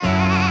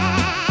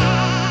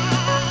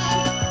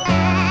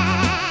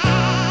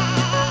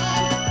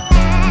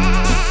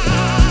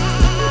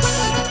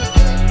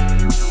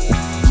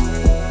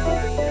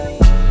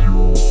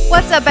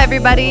What's up,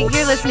 everybody?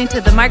 You're listening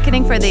to the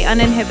Marketing for the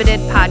Uninhibited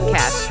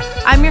podcast.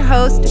 I'm your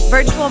host,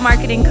 virtual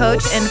marketing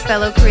coach, and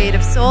fellow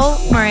creative soul,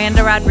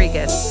 Miranda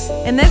Rodriguez.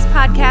 In this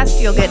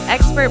podcast, you'll get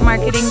expert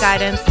marketing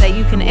guidance that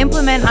you can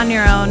implement on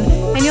your own,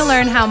 and you'll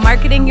learn how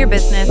marketing your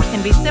business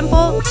can be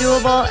simple,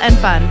 doable, and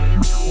fun.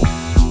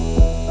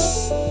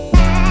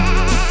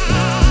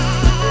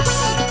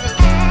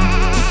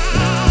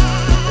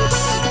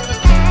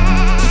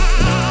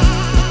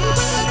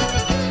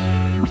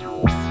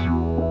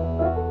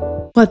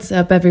 What's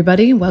up,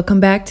 everybody? Welcome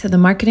back to the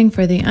Marketing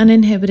for the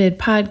Uninhibited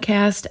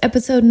podcast,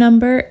 episode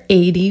number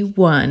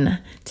 81.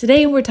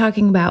 Today, we're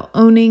talking about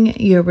owning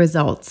your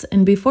results.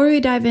 And before we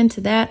dive into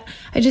that,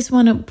 I just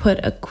want to put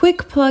a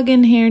quick plug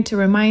in here to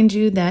remind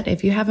you that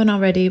if you haven't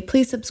already,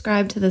 please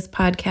subscribe to this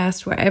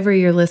podcast wherever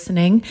you're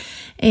listening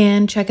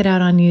and check it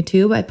out on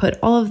YouTube. I put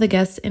all of the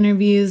guest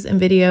interviews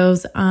and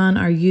videos on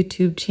our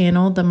YouTube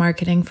channel, the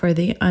Marketing for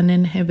the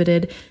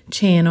Uninhibited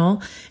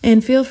channel.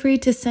 And feel free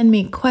to send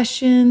me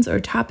questions or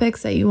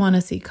topics that you want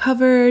to see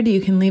covered.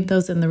 You can leave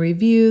those in the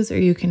reviews or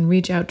you can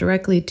reach out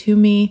directly to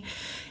me.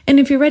 And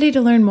if you're ready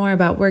to learn more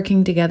about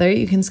working together,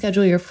 you can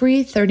schedule your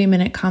free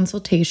 30-minute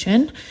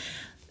consultation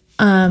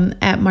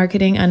at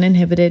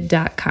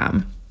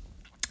marketinguninhibited.com.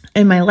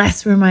 And my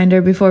last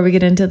reminder before we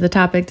get into the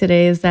topic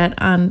today is that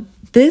on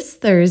this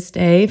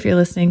Thursday, if you're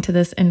listening to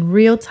this in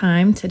real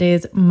time, today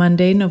is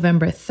Monday,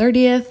 November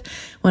 30th,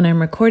 when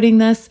I'm recording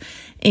this,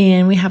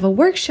 and we have a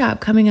workshop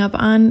coming up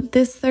on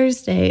this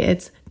Thursday.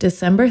 It's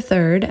December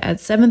 3rd at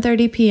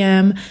 7:30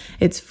 p.m.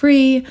 It's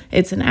free,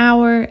 it's an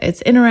hour,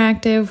 it's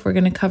interactive. We're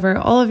going to cover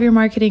all of your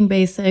marketing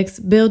basics,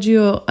 build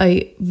you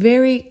a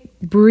very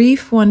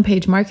brief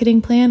one-page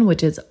marketing plan,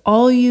 which is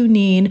all you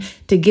need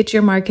to get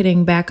your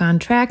marketing back on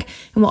track.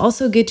 And we'll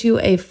also get you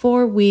a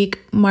 4-week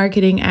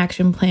marketing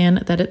action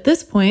plan that at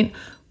this point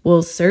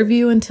will serve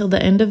you until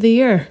the end of the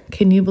year.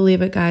 Can you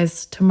believe it,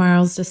 guys?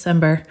 Tomorrow's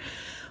December.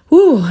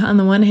 Woo! On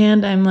the one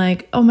hand, I'm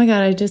like, oh my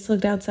God, I just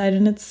looked outside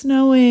and it's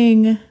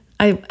snowing.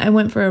 I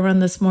went for a run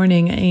this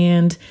morning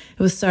and it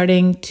was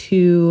starting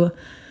to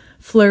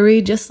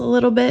flurry just a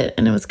little bit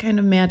and it was kind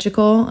of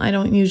magical. I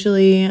don't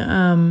usually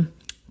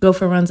go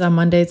for runs on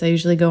Mondays. I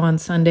usually go on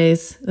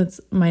Sundays.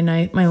 That's my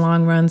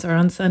long runs are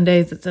on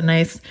Sundays. It's a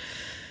nice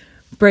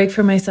break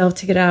for myself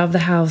to get out of the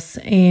house,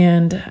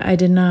 and I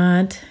did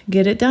not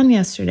get it done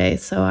yesterday.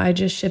 So I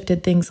just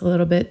shifted things a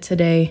little bit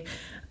today.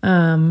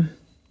 And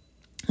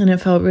it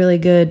felt really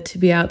good to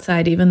be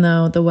outside, even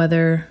though the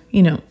weather,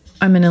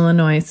 I'm in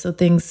Illinois, so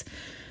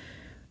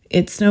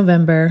it's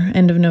November,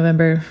 end of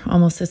November,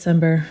 almost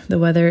December. The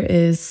weather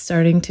is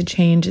starting to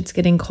change. It's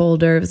getting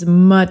colder. It was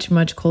much,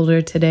 much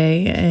colder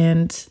today.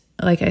 And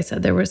like I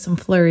said, there were some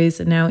flurries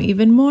and now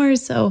even more.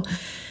 So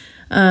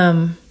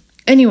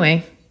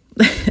anyway,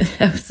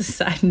 that was a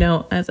side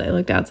note as I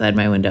looked outside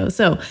my window.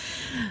 So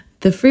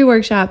the free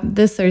workshop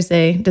this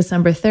Thursday,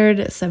 December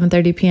 3rd,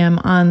 7:30 p.m.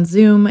 on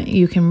Zoom.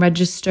 You can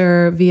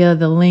register via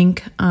the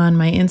link on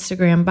my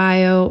Instagram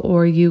bio,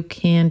 or you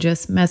can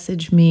just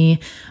message me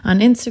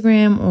on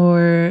Instagram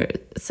or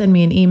send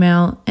me an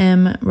email,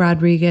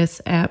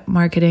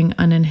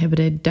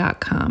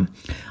 mrodriguez@marketinguninhibited.com.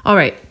 All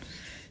right,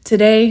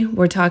 today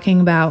we're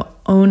talking about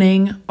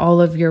owning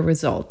all of your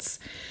results.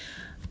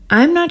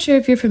 I'm not sure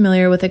if you're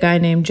familiar with a guy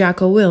named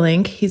Jocko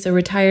Willink. He's a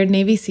retired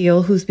Navy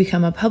SEAL who's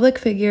become a public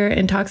figure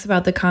and talks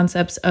about the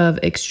concepts of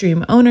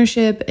extreme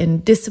ownership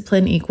and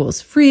discipline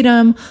equals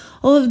freedom,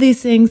 all of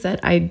these things that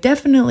I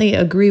definitely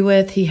agree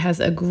with. He has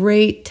a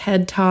great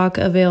TED Talk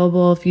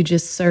available if you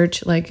just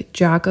search like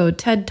Jocko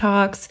TED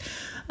Talks.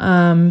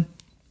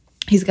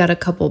 He's got a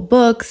couple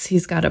books.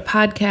 He's got a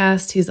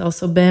podcast. He's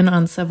also been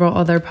on several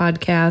other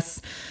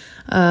podcasts.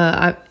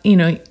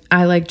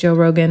 I like Joe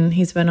Rogan.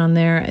 He's been on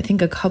there, I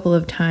think, a couple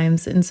of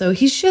times. And so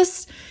he's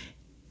just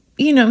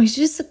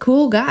a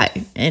cool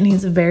guy, and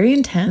he's very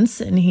intense,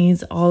 and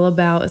he's all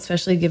about,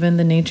 especially given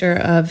the nature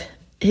of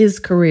his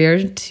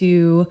career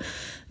to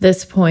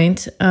this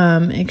point,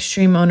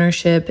 extreme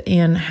ownership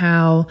and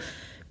how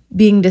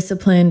being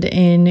disciplined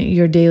in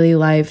your daily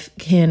life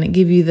can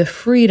give you the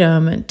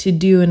freedom to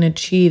do and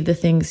achieve the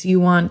things you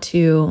want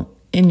to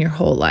in your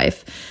whole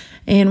life.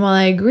 And while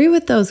I agree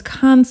with those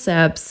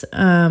concepts,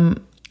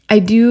 I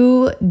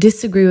do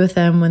disagree with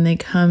them when they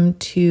come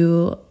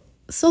to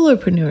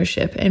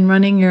solopreneurship and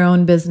running your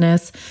own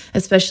business,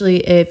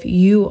 especially if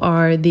you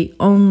are the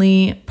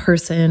only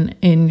person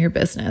in your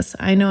business.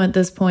 I know at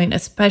this point,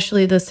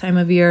 especially this time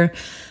of year,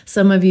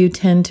 some of you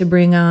tend to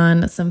bring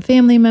on some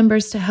family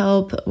members to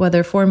help,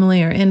 whether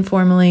formally or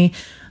informally.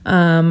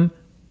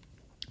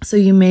 So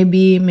you may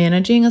be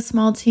managing a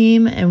small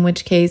team, in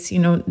which case,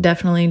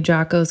 definitely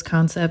Jocko's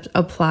concept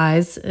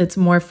applies. It's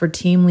more for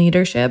team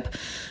leadership.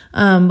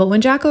 But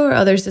when Jocko or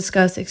others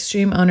discuss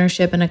extreme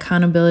ownership and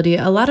accountability,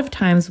 a lot of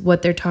times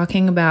what they're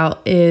talking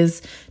about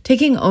is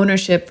taking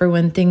ownership for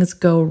when things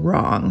go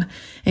wrong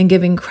and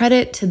giving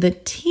credit to the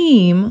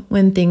team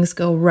when things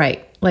go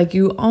right. Like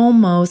you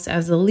almost,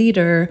 as a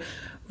leader,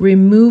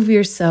 remove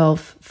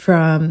yourself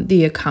from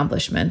the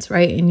accomplishments,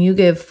 right? And you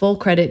give full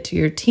credit to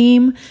your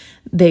team.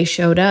 They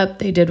showed up,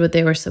 they did what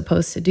they were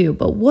supposed to do.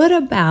 But what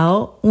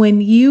about when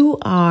you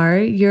are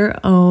your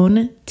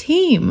own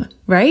team,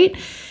 right?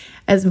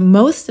 As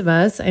most of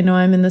us, I know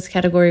I'm in this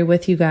category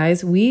with you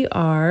guys, we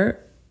are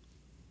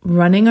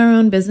running our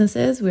own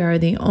businesses. We are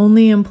the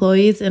only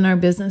employees in our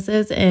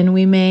businesses, and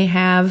we may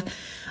have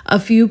a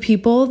few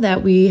people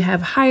that we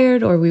have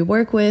hired or we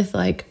work with,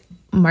 like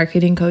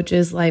marketing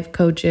coaches, life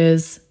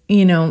coaches,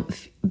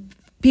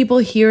 people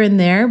here and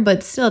there,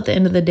 but still at the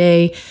end of the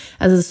day,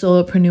 as a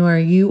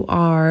solopreneur, you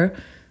are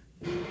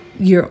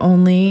the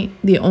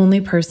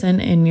only person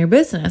in your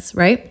business,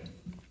 right?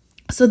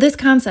 So this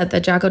concept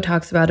that Jocko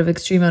talks about of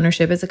extreme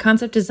ownership is a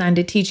concept designed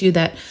to teach you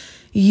that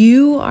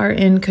you are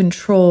in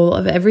control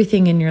of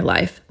everything in your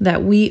life,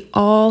 that we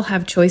all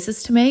have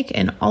choices to make,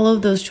 and all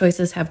of those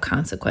choices have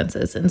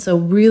consequences. And so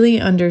really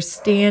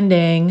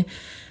understanding,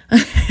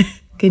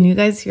 can you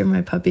guys hear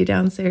my puppy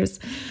downstairs?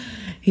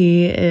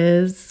 He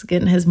is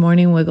getting his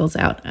morning wiggles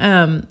out.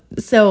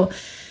 So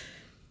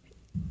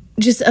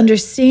just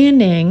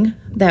understanding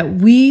that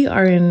we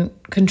are in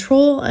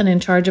control and in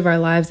charge of our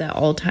lives at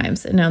all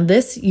times. And now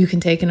this you can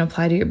take and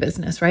apply to your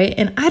business, right?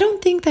 And I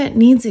don't think that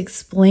needs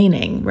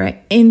explaining,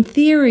 right? In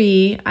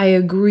theory, I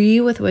agree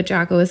with what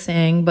Jocko is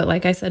saying, but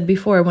like I said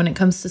before, when it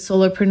comes to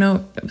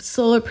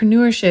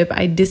solopreneur,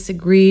 I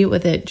disagree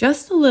with it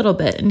just a little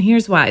bit. And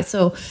here's why.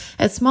 So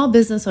as small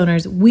business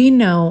owners, we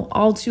know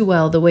all too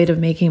well the weight of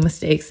making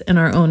mistakes in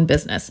our own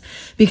business,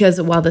 because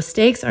while the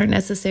stakes aren't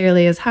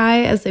necessarily as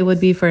high as they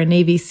would be for a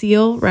Navy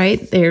SEAL,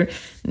 right? They're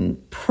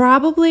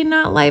probably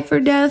not life or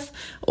death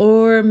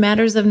or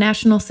matters of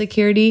national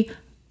security,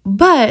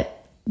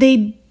 but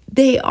they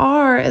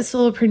are, as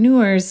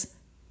solopreneurs,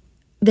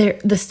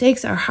 the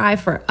stakes are high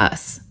for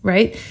us,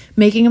 right?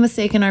 Making a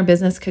mistake in our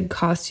business could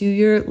cost you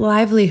your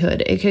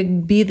livelihood. It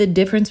could be the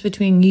difference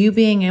between you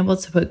being able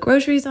to put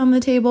groceries on the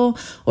table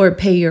or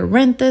pay your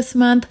rent this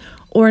month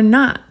or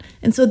not.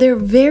 And so they're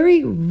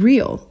very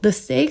real. The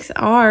stakes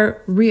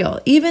are real.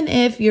 Even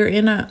if you're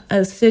in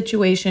a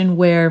situation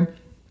where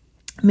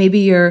maybe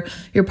your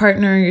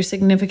partner, your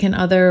significant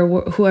other,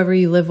 whoever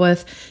you live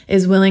with,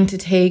 is willing to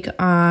take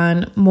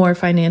on more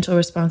financial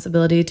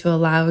responsibility to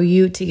allow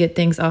you to get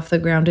things off the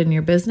ground in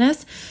your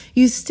business,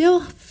 you still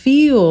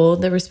feel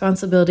the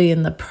responsibility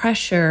and the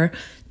pressure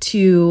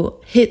to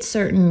hit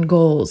certain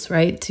goals,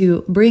 right?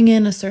 To bring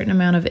in a certain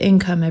amount of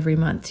income every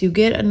month, to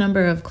get a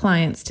number of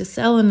clients, to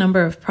sell a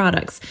number of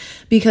products,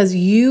 because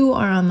you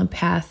are on the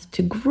path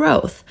to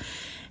growth.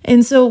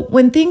 And so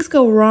when things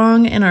go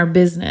wrong in our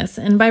business,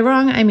 and by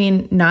wrong, I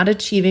mean not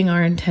achieving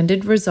our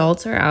intended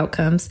results or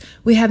outcomes,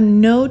 we have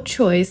no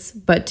choice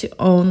but to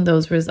own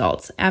those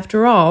results.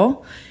 After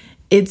all,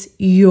 it's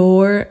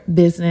your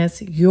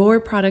business, your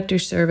product or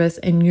service,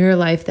 and your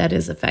life that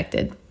is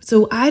affected.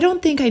 So I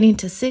don't think I need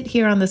to sit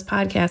here on this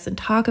podcast and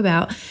talk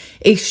about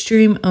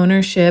extreme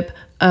ownership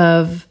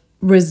of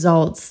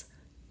results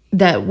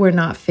that were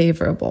not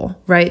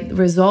favorable, right?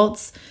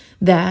 Results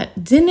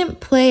that didn't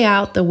play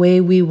out the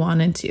way we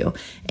wanted to.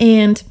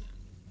 And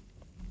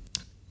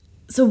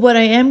so what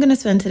I am going to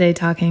spend today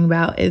talking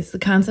about is the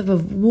concept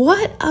of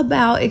what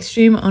about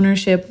extreme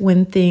ownership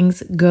when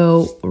things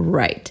go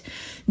right?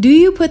 Do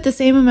you put the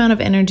same amount of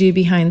energy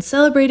behind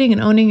celebrating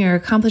and owning your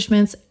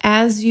accomplishments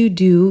as you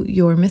do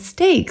your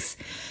mistakes?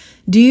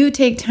 Do you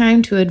take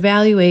time to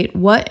evaluate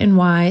what and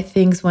why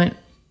things went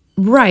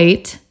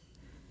right,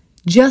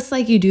 just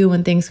like you do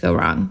when things go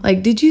wrong?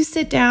 Like, did you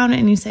sit down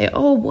and you say,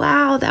 oh,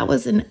 wow, that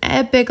was an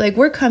epic, like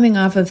we're coming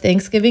off of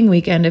Thanksgiving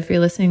weekend if you're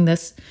listening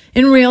this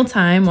in real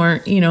time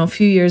or, a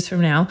few years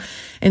from now.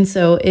 And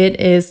so it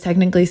is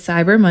technically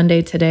Cyber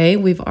Monday today.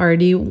 We've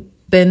already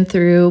been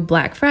through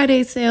Black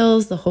Friday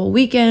sales the whole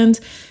weekend,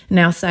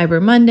 now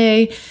Cyber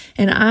Monday.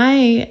 And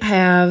I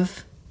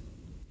have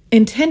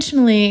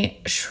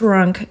intentionally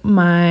shrunk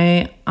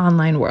my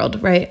online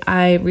world, right?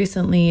 I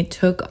recently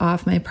took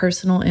off my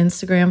personal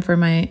Instagram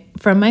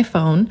from my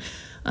phone.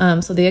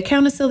 So the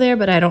account is still there,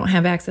 but I don't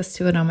have access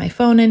to it on my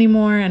phone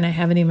anymore, and I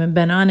haven't even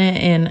been on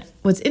it. And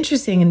what's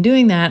interesting in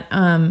doing that,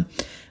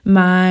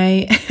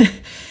 my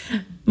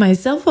my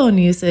cell phone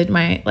usage,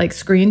 my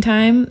screen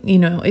time,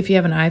 if you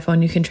have an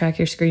iPhone, you can track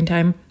your screen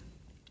time,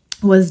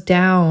 was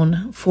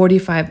down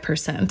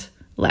 45%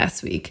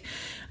 last week.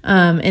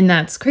 And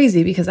that's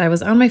crazy because I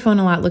was on my phone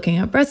a lot looking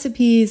up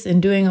recipes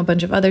and doing a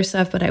bunch of other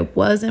stuff, but I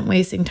wasn't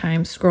wasting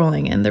time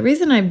scrolling. And the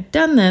reason I've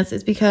done this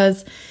is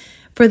because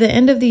for the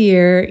end of the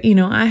year,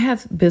 I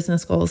have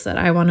business goals that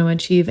I want to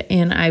achieve.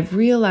 And I've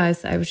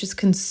realized I was just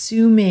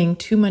consuming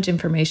too much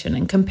information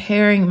and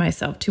comparing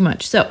myself too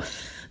much. So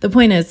the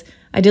point is,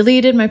 I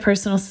deleted my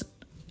personal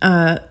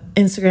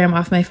Instagram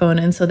off my phone.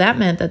 And so that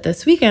meant that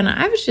this weekend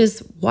I was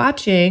just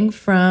watching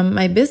from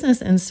my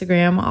business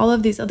Instagram, all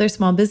of these other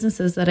small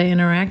businesses that I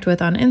interact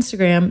with on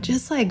Instagram,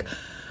 just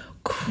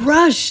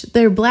crush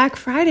their Black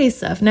Friday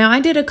stuff. Now, I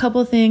did a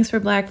couple things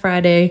for Black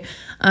Friday.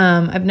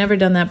 I've never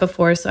done that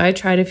before. So I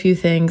tried a few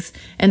things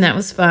and that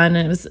was fun.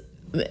 And it was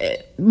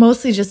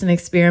mostly just an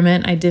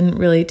experiment. I didn't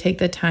really take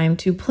the time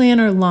to plan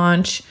or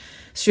launch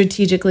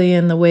strategically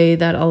in the way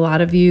that a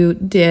lot of you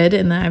did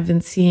and that I've been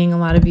seeing a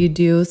lot of you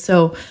do.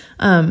 So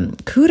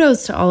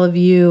kudos to all of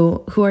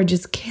you who are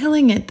just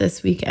killing it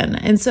this weekend.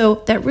 And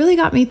so that really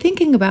got me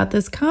thinking about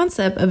this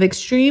concept of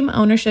extreme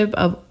ownership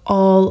of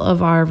all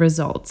of our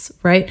results,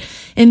 right?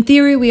 In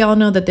theory, we all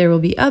know that there will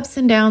be ups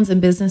and downs in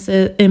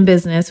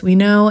business. We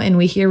know and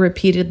we hear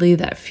repeatedly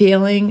that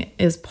failing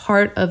is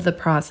part of the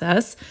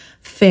process.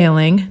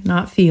 Failing,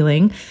 not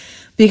feeling.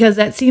 Because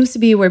that seems to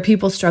be where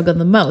people struggle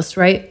the most,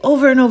 right?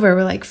 Over and over,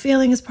 we're like,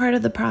 failing is part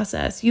of the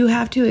process. You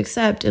have to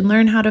accept and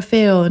learn how to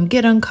fail and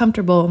get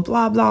uncomfortable and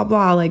blah, blah,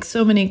 blah. Like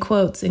so many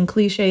quotes and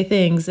cliche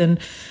things and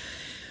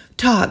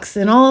talks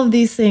and all of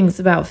these things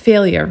about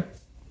failure.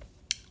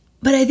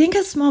 But I think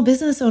as small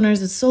business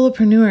owners, as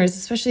solopreneurs,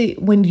 especially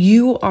when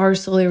you are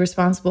solely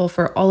responsible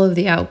for all of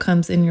the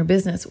outcomes in your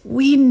business,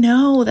 we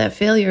know that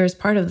failure is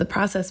part of the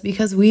process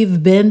because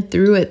we've been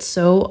through it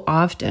so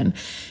often.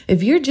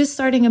 If you're just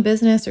starting a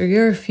business or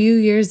you're a few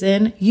years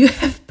in, you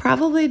have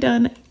probably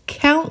done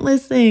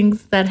countless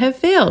things that have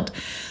failed.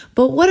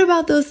 But what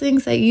about those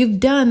things that you've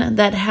done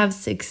that have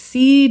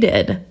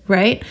succeeded,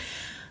 right?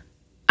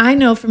 I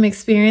know from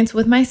experience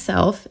with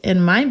myself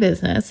in my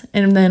business,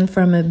 and then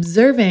from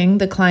observing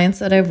the clients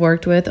that I've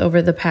worked with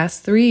over the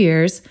past 3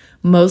 years,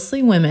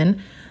 mostly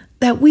women,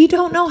 that we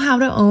don't know how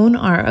to own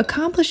our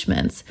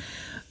accomplishments.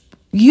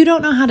 You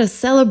don't know how to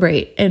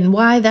celebrate and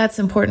why that's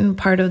an important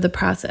part of the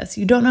process.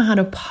 You don't know how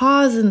to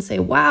pause and say,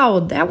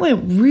 wow, that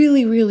went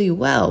really, really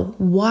well.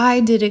 Why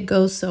did it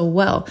go so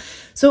well?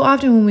 So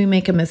often when we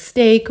make a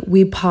mistake,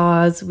 we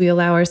pause, we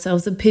allow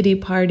ourselves a pity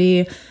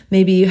party.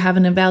 Maybe you have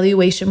an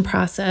evaluation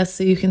process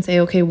so you can say,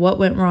 okay, what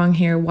went wrong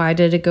here? Why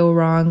did it go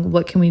wrong?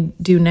 What can we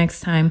do next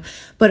time?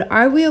 But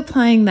are we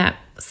applying that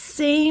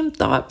same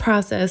thought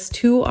process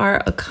to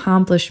our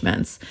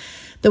accomplishments?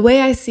 The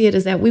way I see it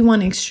is that we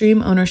want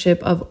extreme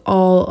ownership of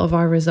all of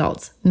our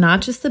results,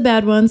 not just the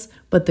bad ones,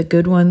 but the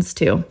good ones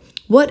too.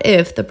 What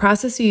if the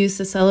process you use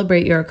to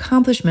celebrate your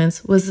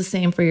accomplishments was the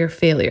same for your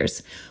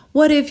failures?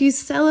 What if you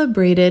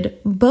celebrated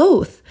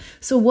both?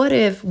 So what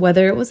if,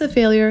 whether it was a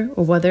failure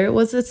or whether it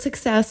was a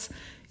success,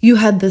 you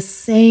had the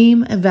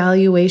same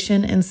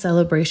evaluation and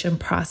celebration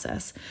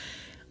process?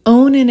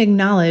 Own and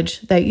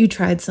acknowledge that you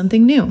tried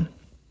something new.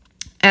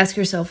 Ask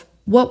yourself,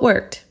 what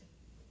worked?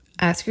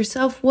 Ask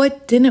yourself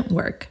what didn't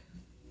work.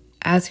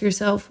 Ask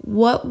yourself,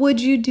 what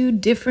would you do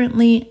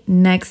differently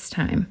next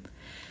time?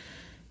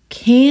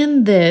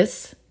 Can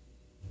this,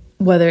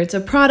 whether it's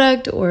a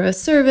product or a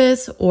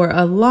service or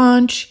a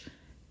launch,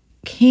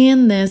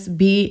 can this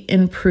be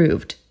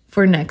improved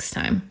for next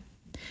time?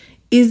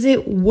 Is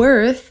it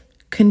worth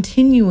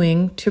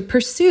continuing to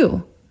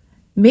pursue?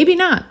 Maybe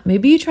not.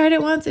 Maybe you tried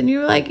it once and you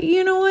were like,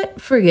 you know what?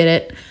 Forget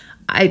it.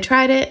 I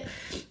tried it.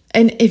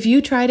 And if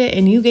you tried it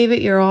and you gave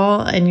it your all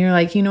and you're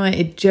like, you know what,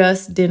 it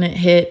just didn't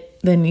hit,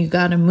 then you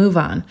got to move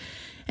on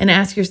and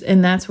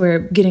and that's where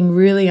getting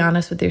really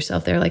honest with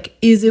yourself there, like,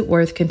 is it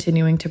worth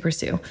continuing to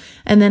pursue?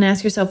 And then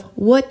ask yourself,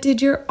 what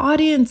did your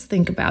audience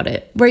think about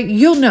it? Right?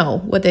 You'll know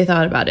what they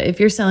thought about it. If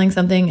you're selling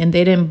something and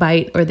they didn't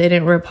bite or they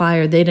didn't reply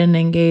or they didn't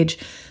engage,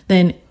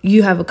 then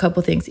you have a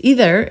couple things.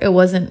 Either it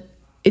wasn't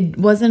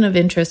of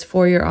interest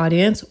for your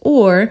audience,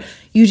 or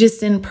you just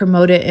didn't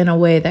promote it in a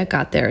way that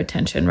got their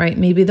attention, right?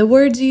 Maybe the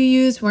words you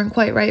used weren't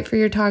quite right for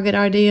your target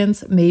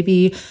audience.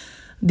 Maybe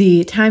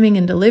the timing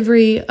and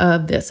delivery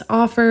of this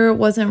offer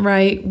wasn't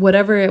right.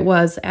 Whatever it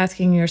was,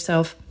 asking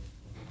yourself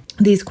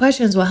these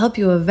questions will help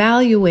you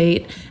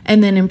evaluate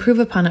and then improve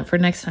upon it for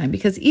next time.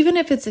 Because even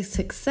if it's a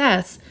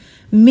success,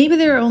 maybe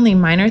there are only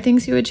minor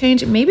things you would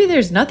change. Maybe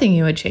there's nothing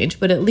you would change,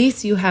 but at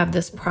least you have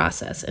this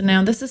process. And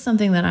now this is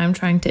something that I'm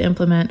trying to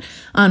implement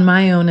on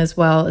my own as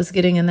well, is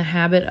getting in the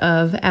habit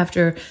of,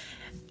 after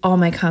all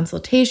my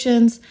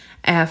consultations,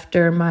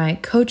 after my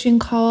coaching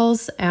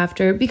calls,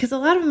 because a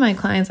lot of my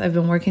clients I've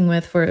been working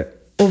with for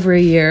over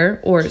a year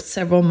or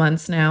several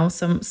months now,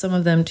 some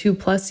of them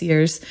 2+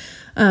 years.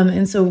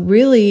 And so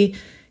really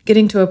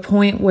getting to a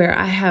point where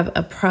I have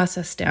a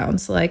process down.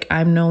 So like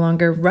I'm no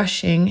longer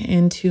rushing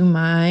into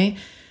my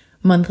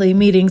monthly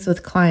meetings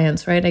with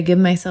clients, right? I give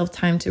myself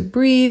time to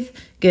breathe,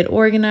 get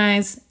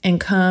organized, and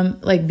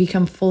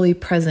become fully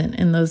present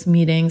in those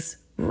meetings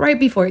right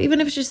before,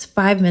 even if it's just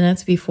 5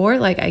 minutes before,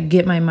 like I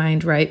get my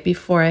mind right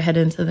before I head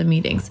into the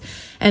meetings.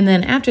 And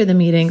then after the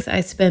meetings,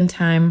 I spend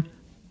time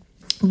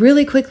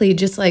really quickly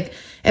just like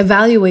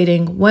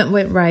evaluating what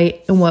went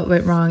right and what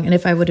went wrong, and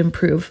if I would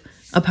improve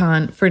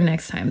upon for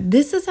next time.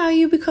 This is how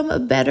you become a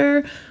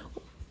better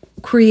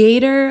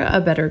creator,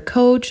 a better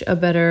coach, a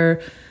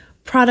better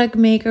product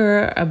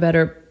maker, a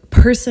better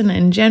person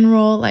in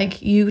general.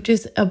 Like, you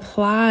just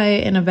apply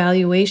an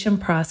evaluation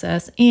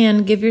process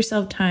and give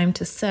yourself time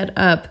to set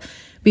up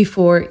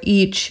before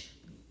each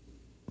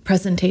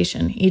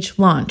presentation, each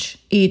launch,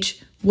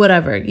 each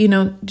whatever,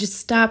 just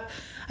stop.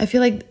 I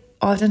feel like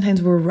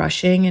oftentimes we're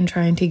rushing and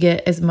trying to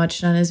get as much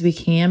done as we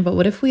can, but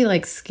what if we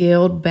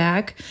scaled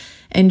back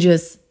and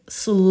just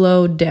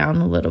slowed down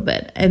a little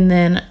bit, and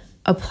then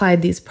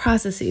applied these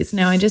processes.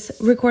 Now, I just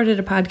recorded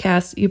a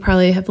podcast. You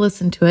probably have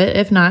listened to it.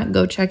 If not,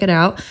 go check it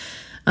out.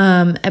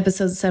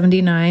 Episode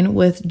 79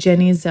 with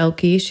Jenny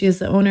Zelke. She is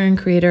the owner and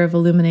creator of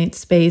Illuminate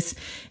Space.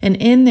 And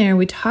in there,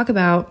 we talk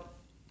about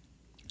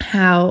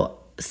how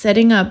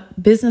setting up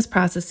business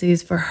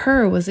processes for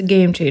her was a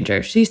game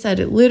changer. She said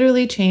it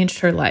literally changed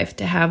her life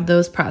to have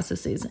those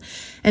processes.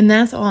 And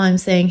that's all I'm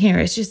saying here.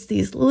 It's just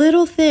these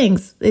little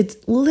things. It's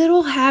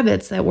little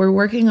habits that we're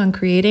working on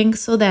creating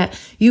so that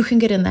you can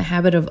get in the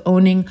habit of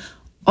owning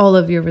all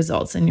of your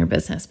results in your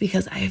business.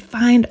 Because I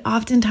find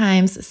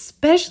oftentimes,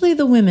 especially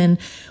the women,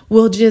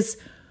 will just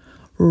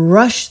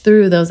rush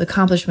through those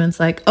accomplishments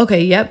like,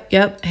 okay, yep,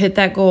 hit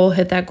that goal.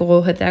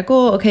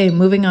 Okay,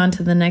 moving on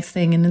to the next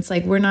thing. And it's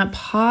like we're not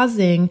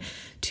pausing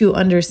to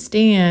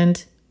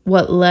understand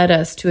what led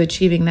us to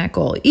achieving that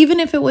goal,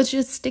 even if it was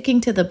just sticking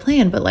to the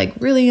plan, but like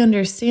really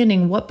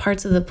understanding what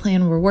parts of the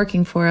plan were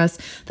working for us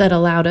that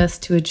allowed us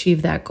to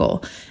achieve that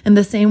goal. And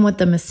the same with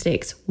the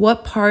mistakes.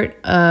 What part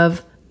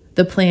of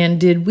the plan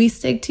did we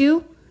stick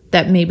to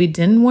that maybe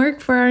didn't work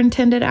for our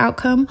intended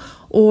outcome,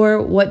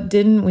 or what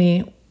didn't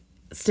we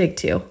stick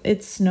to?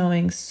 It's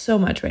snowing so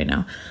much right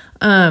now.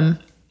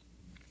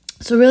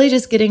 So really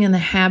just getting in the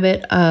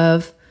habit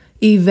of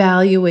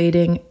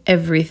evaluating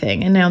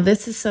everything. And now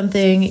this is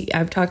something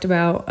I've talked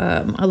about.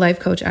 A life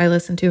coach I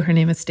listen to, her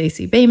name is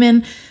Stacey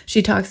Bayman.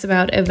 She talks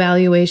about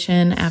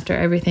evaluation after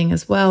everything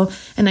as well.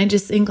 And I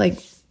just think like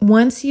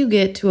once you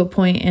get to a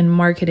point in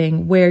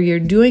marketing where you're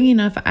doing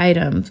enough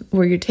items,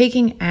 where you're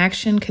taking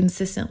action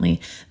consistently,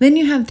 then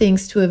you have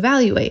things to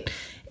evaluate.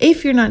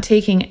 If you're not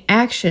taking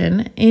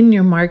action in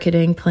your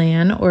marketing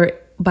plan or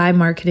by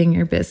marketing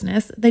your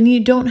business, then you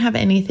don't have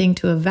anything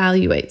to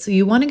evaluate. So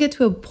you want to get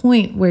to a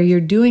point where you're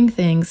doing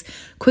things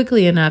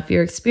quickly enough,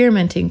 you're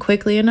experimenting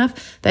quickly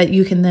enough that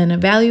you can then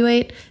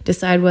evaluate,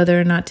 decide whether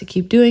or not to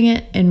keep doing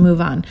it, and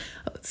move on.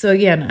 So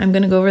again, I'm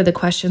going to go over the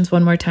questions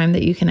one more time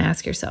that you can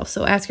ask yourself.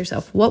 So ask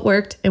yourself, what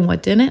worked and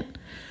what didn't?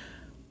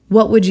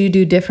 What would you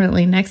do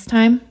differently next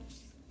time?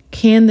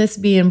 Can this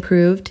be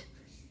improved?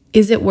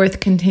 Is it worth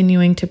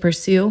continuing to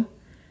pursue?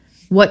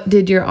 What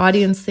did your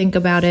audience think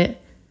about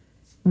it?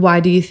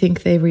 Why do you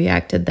think they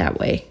reacted that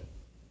way?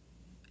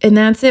 And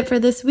that's it for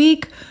this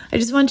week. I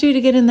just want you to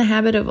get in the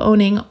habit of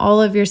owning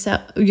all of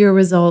your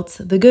results,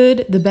 the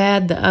good, the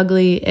bad, the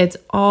ugly. It's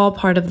all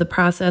part of the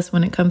process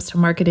when it comes to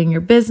marketing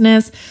your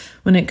business,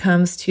 when it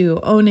comes to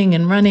owning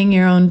and running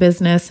your own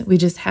business. We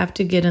just have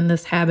to get in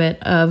this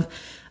habit of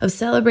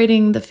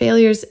celebrating the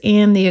failures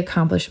and the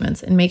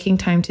accomplishments and making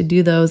time to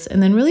do those.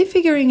 And then really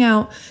figuring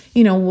out,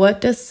 what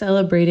does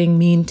celebrating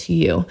mean to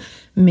you?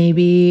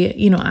 Maybe,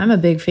 I'm a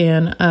big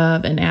fan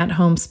of an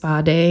at-home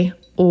spa day,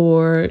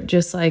 or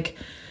just like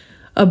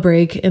a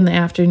break in the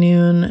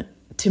afternoon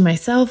to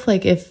myself.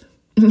 Like if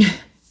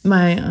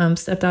my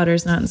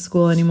stepdaughter's not in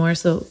school anymore,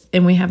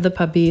 and we have the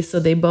puppy,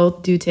 so they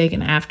both do take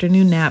an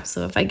afternoon nap.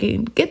 So if I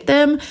can get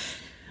them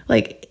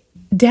like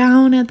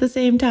down at the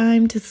same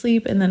time to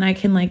sleep, and then I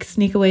can like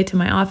sneak away to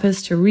my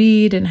office to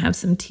read and have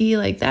some tea,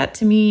 like that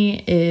to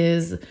me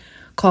is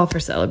call for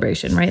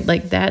celebration, right?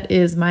 Like that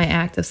is my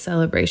act of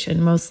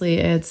celebration. Mostly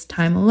it's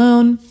time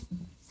alone,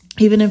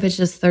 even if it's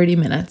just 30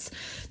 minutes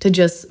to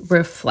just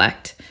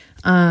reflect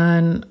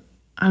on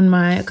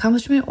my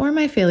accomplishment or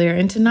my failure,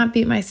 and to not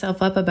beat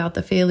myself up about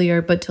the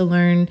failure, but to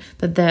learn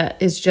that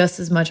is just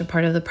as much a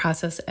part of the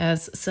process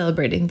as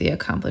celebrating the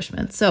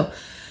accomplishment. So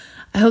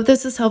I hope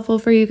this is helpful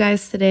for you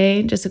guys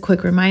today. Just a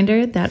quick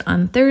reminder that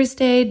on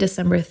Thursday,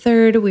 December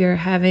 3rd, we are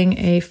having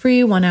a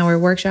free 1-hour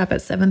workshop at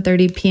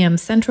 7:30 p.m.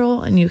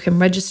 Central, and you can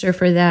register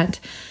for that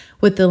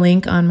with the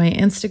link on my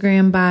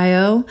Instagram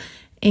bio.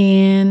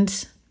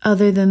 And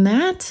other than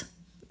that,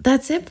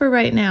 that's it for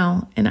right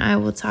now, and I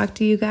will talk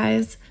to you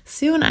guys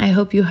soon. I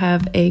hope you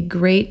have a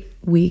great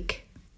week.